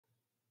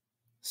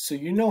So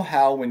you know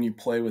how when you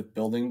play with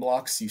building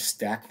blocks, you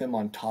stack them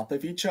on top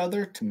of each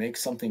other to make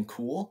something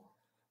cool,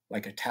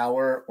 like a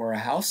tower or a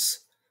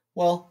house?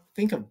 Well,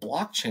 think of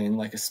blockchain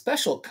like a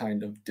special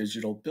kind of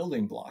digital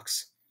building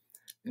blocks.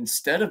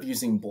 Instead of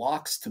using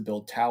blocks to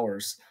build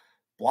towers,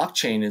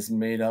 blockchain is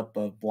made up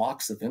of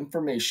blocks of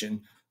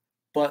information,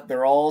 but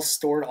they're all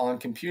stored on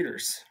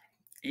computers.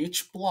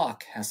 Each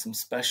block has some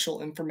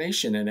special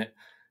information in it,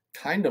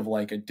 kind of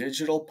like a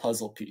digital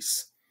puzzle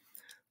piece.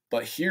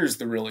 But here's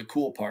the really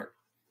cool part.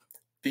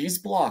 These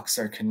blocks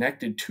are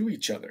connected to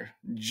each other,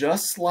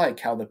 just like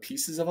how the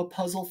pieces of a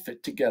puzzle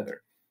fit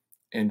together.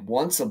 And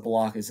once a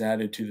block is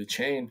added to the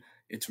chain,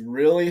 it's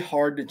really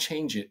hard to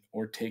change it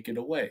or take it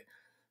away,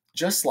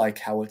 just like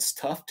how it's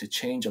tough to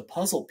change a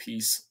puzzle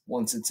piece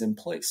once it's in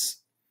place.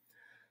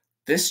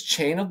 This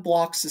chain of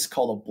blocks is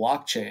called a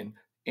blockchain,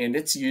 and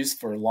it's used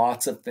for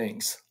lots of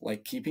things,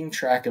 like keeping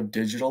track of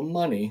digital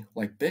money,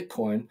 like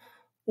Bitcoin,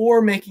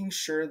 or making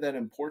sure that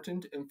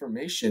important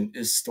information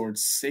is stored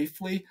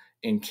safely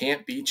and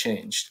can't be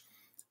changed.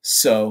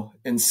 So,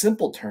 in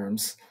simple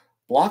terms,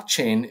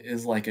 blockchain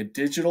is like a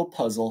digital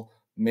puzzle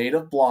made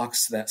of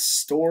blocks that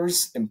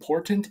stores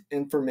important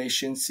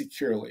information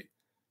securely.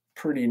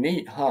 Pretty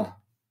neat, huh?